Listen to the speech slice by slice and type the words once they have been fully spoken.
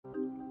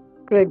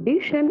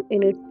Tradition,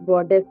 in its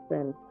broadest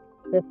sense,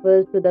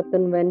 refers to the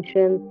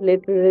conventions,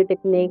 literary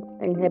techniques,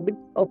 and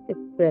habits of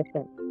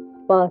expression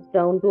passed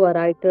down to a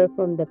writer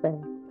from the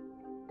past.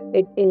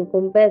 It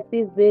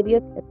encompasses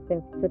various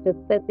aspects such as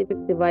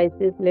specific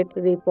devices,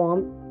 literary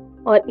forms,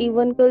 or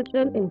even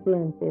cultural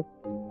influences.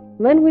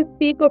 When we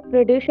speak of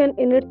tradition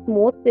in its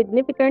most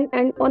significant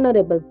and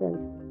honorable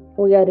sense,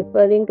 we are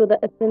referring to the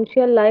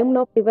essential line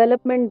of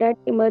development that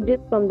emerges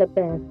from the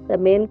past, the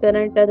main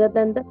current rather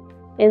than the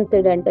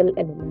incidental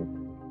element.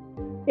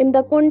 In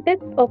the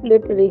context of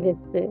literary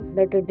history,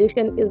 the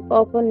tradition is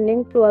often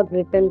linked to a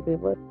written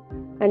river,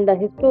 and the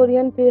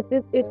historian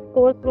traces its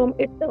course from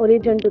its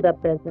origin to the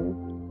present.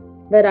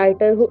 The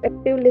writer who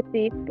actively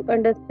seeks to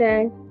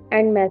understand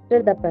and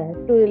master the past,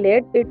 to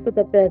relate it to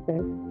the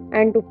present,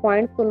 and to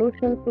find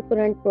solutions to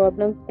current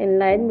problems in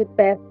line with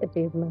past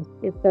achievements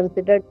is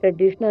considered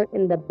traditional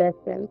in the best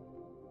sense.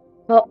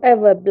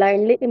 However,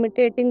 blindly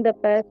imitating the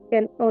past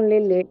can only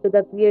lead to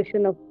the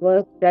creation of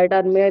works that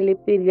are merely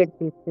period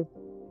pieces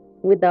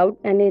without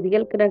any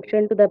real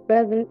connection to the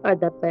present or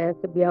the past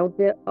beyond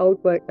their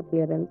outward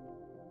appearance.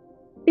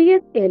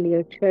 T.S.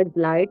 Eliot shed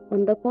light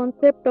on the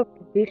concept of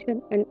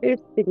tradition and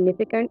its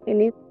significance in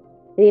his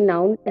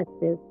renowned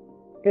essays,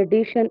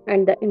 Tradition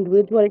and the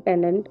Individual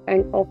Talent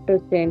and After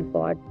St.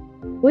 God.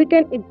 We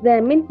can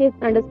examine his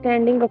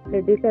understanding of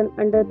tradition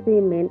under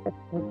three main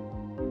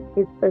aspects.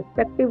 His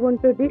perspective on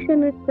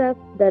tradition itself,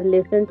 the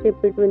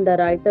relationship between the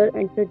writer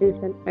and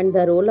tradition, and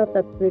the role of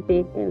the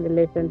critic in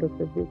relation to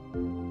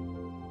tradition.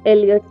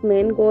 Eliot's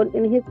main goal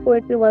in his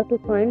poetry was to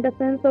find a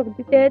sense of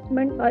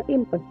detachment or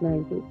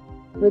impersonality,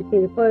 which he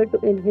referred to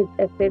in his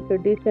essay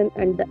Tradition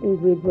and the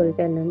Individual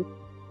Talent.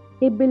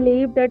 He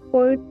believed that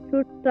poets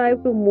should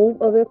strive to move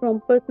away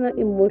from personal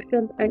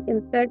emotions and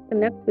instead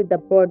connect with the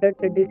broader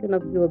tradition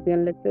of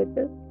European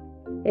literature.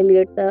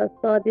 Eliot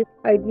saw this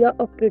idea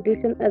of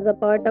tradition as a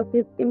part of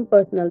his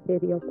impersonal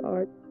theory of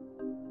art.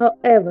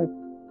 However,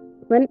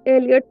 when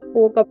Eliot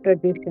spoke of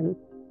tradition,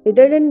 he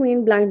didn't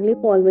mean blindly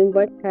following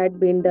what had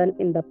been done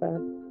in the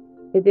past.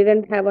 He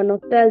didn't have a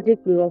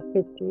nostalgic view of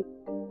history.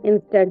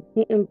 Instead,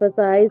 he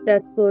emphasized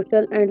that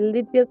social and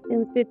religious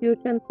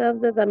institutions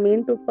serve as a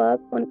means to pass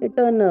on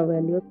eternal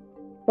values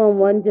from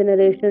one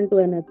generation to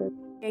another.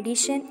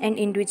 Tradition and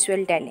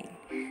Individual Talent.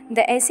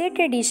 The essay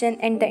Tradition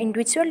and the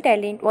Individual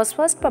Talent was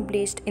first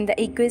published in the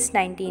Equus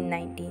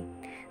 1919.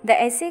 The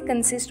essay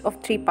consists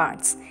of three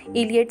parts.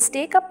 Eliot's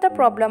take up the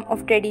problem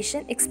of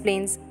tradition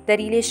explains the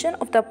relation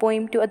of the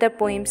poem to other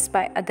poems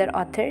by other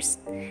authors.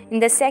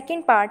 In the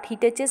second part, he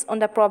touches on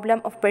the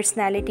problem of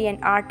personality and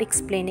art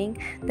explaining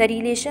the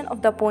relation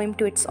of the poem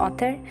to its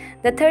author.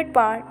 The third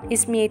part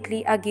is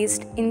merely a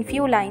gist in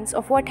few lines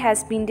of what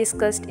has been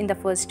discussed in the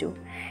first two.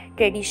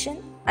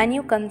 Tradition, a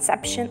new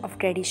conception of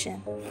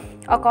tradition.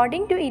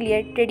 According to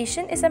Eliot,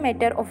 tradition is a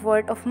matter of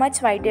word of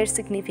much wider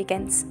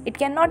significance. It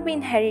cannot be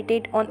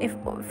inherited on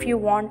if you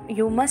want,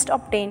 you must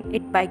obtain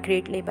it by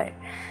great labor.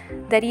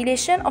 The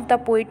relation of the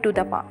poet to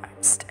the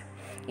past.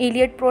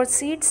 Eliot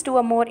proceeds to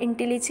a more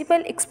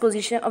intelligible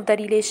exposition of the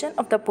relation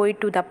of the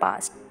poet to the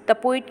past. The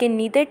poet can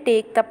neither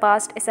take the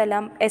past as a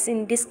lump as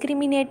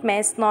indiscriminate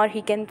mess, nor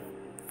he can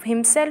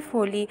himself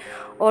wholly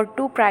or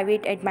two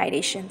private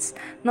admirations,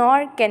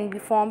 nor can be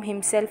form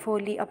himself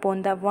wholly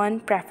upon the one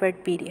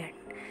preferred period.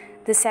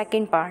 The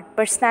second part,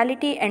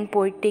 personality and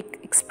poetic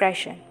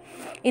expression.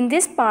 In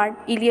this part,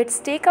 Eliot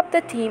take up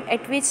the theme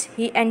at which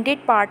he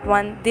ended part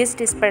 1, this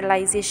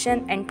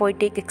dispersalization and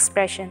poetic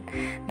expression.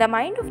 The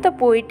mind of the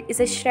poet is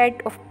a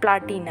shred of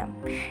platinum.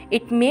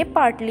 It may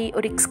partly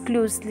or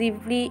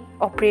exclusively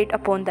operate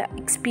upon the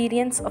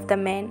experience of the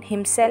man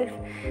himself,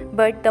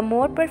 but the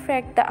more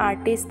perfect the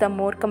artist, the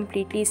more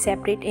completely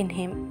separate in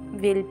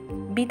him will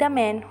be the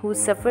man who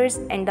suffers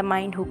and the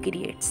mind who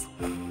creates.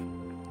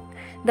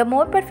 The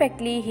more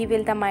perfectly he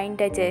will the mind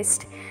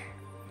digest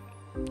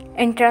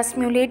and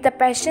transmulate the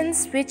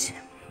passions which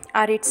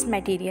are its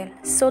material.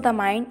 So the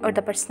mind or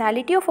the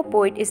personality of a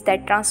poet is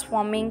that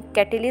transforming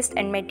catalyst,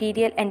 and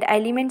material and the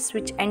elements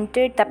which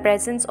enter the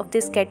presence of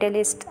this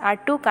catalyst are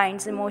two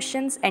kinds,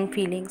 emotions and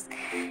feelings.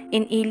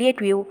 In Eliot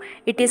view,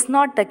 it is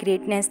not the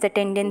greatness, the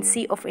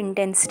tendency of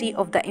intensity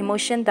of the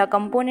emotion, the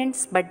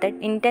components, but the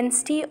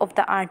intensity of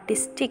the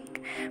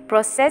artistic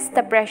process,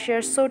 the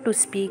pressure, so to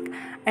speak,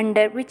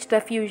 under which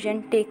the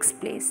fusion takes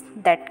place,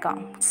 that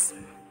counts.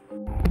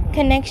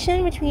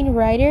 Connection between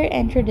writer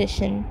and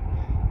tradition.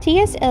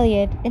 T.S.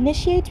 Eliot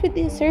initiates with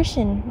the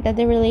assertion that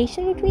the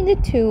relation between the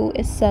two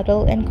is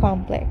subtle and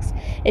complex.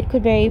 It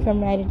could vary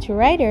from writer to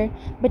writer,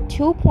 but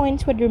 2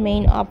 points would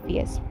remain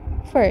obvious.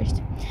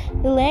 First,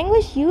 the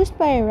language used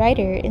by a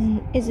writer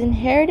is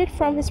inherited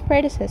from his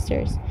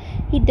predecessors.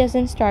 He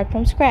doesn't start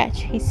from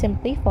scratch, he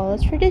simply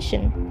follows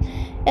tradition.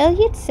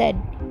 Eliot said,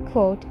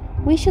 quote,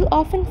 "We shall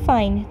often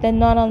find that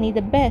not only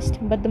the best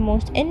but the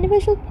most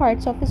individual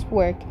parts of his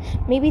work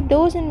may be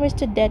those in which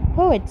the dead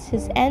poets,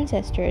 his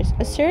ancestors,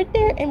 assert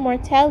their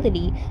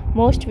immortality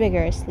most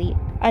vigorously."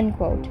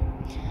 Unquote.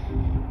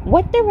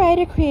 What the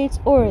writer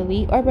creates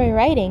orally or by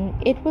writing,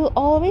 it will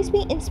always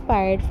be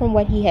inspired from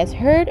what he has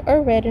heard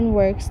or read in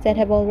works that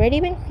have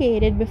already been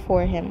created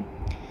before him.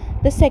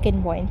 The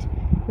second point,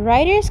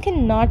 writers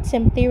cannot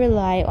simply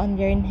rely on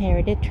their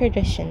inherited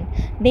tradition,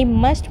 they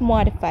must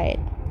modify it.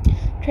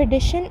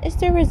 Tradition is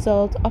the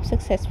result of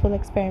successful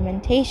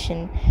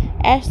experimentation,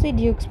 Ashley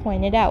Dukes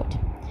pointed out.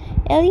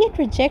 Eliot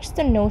rejects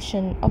the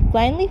notion of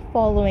blindly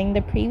following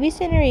the previous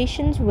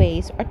generation's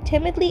ways or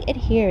timidly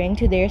adhering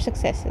to their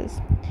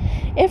successes.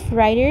 If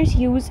writers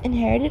use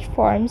inherited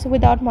forms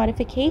without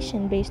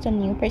modification based on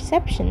new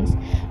perceptions,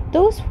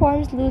 those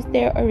forms lose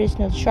their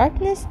original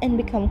sharpness and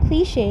become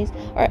cliches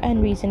or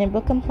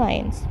unreasonable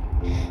compliance.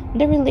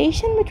 The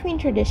relation between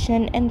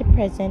tradition and the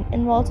present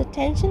involves a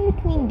tension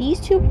between these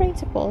two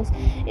principles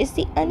is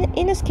the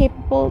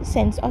inescapable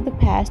sense of the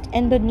past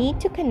and the need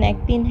to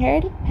connect the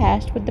inherited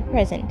past with the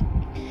present.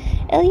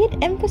 Eliot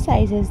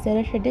emphasizes that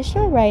a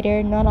traditional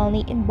writer not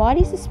only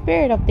embodies the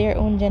spirit of their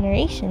own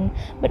generation,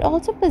 but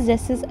also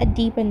possesses a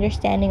deep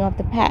understanding of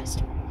the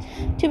past.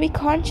 To be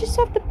conscious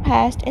of the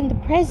past in the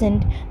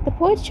present, the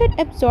poet should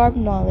absorb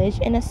knowledge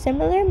in a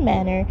similar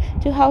manner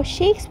to how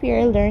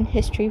Shakespeare learned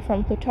history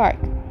from Plutarch.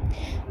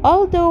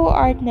 Although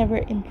art never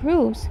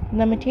improves,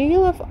 the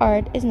material of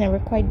art is never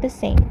quite the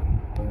same.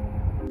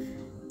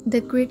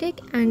 The critic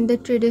and the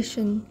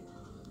tradition.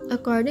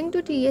 According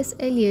to T.S.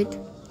 Eliot,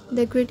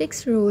 the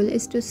critic's role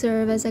is to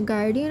serve as a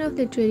guardian of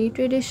literary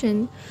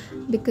tradition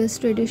because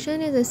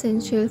tradition is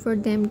essential for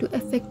them to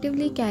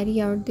effectively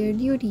carry out their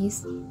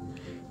duties.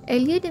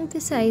 Eliot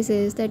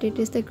emphasizes that it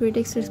is the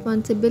critic's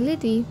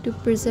responsibility to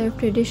preserve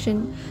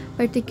tradition,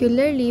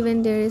 particularly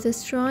when there is a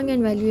strong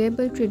and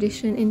valuable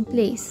tradition in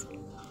place.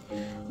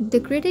 The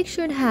critic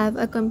should have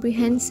a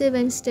comprehensive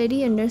and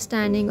steady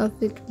understanding of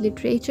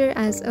literature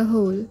as a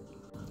whole.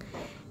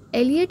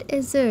 Eliot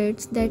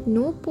asserts that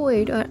no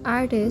poet or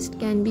artist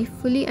can be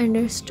fully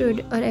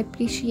understood or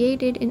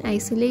appreciated in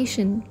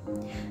isolation.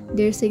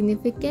 Their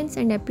significance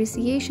and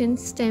appreciation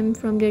stem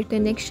from their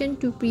connection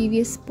to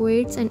previous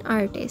poets and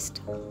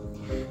artists.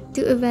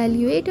 To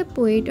evaluate a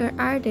poet or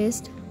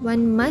artist,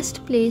 one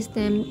must place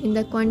them in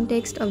the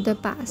context of the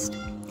past,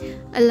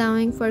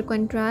 allowing for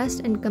contrast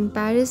and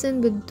comparison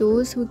with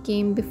those who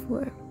came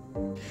before.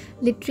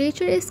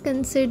 Literature is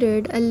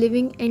considered a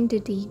living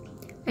entity,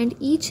 and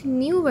each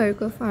new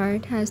work of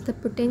art has the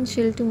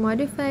potential to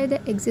modify the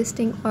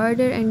existing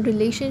order and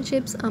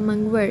relationships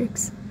among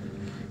works.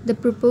 The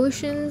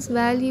proportions,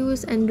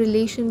 values, and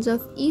relations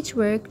of each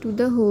work to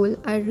the whole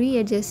are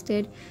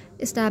readjusted,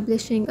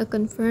 establishing a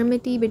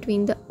conformity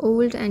between the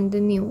old and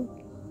the new.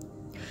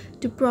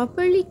 To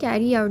properly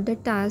carry out the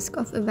task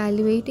of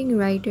evaluating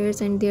writers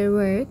and their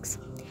works,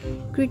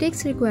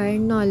 critics require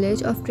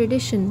knowledge of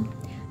tradition.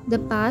 The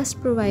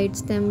past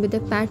provides them with a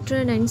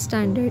pattern and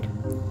standard,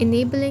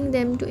 enabling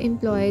them to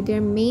employ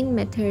their main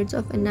methods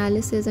of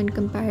analysis and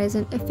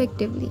comparison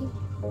effectively.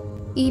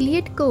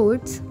 Eliot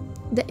quotes,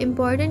 "The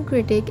important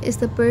critic is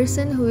the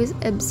person who is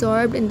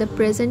absorbed in the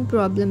present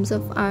problems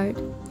of art,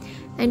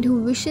 and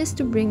who wishes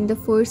to bring the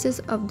forces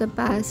of the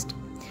past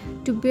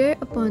to bear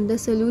upon the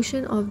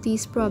solution of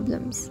these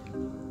problems."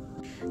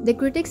 The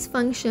critic's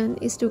function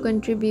is to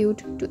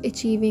contribute to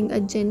achieving a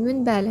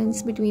genuine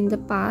balance between the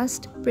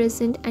past,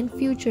 present, and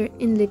future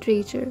in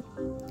literature.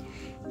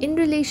 In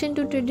relation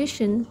to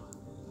tradition,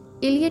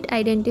 Eliot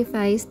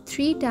identifies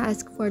three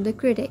tasks for the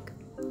critic.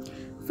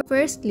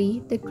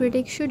 Firstly, the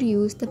critic should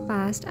use the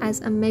past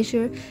as a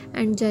measure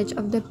and judge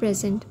of the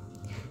present.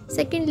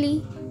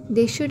 Secondly,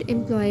 they should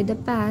employ the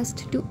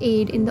past to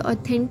aid in the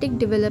authentic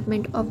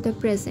development of the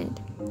present.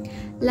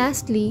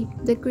 Lastly,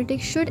 the critic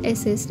should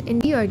assist in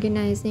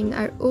reorganizing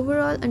our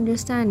overall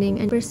understanding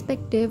and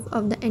perspective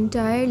of the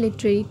entire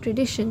literary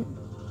tradition.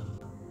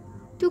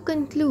 To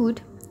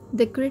conclude,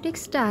 the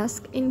critic's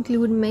tasks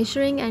include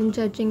measuring and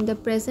judging the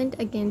present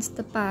against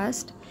the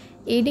past,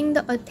 aiding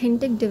the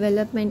authentic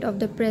development of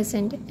the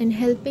present, and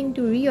helping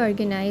to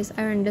reorganize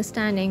our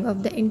understanding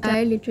of the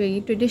entire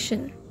literary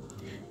tradition.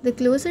 The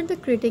closer the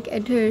critic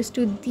adheres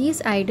to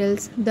these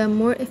ideals, the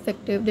more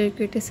effective their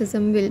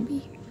criticism will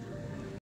be.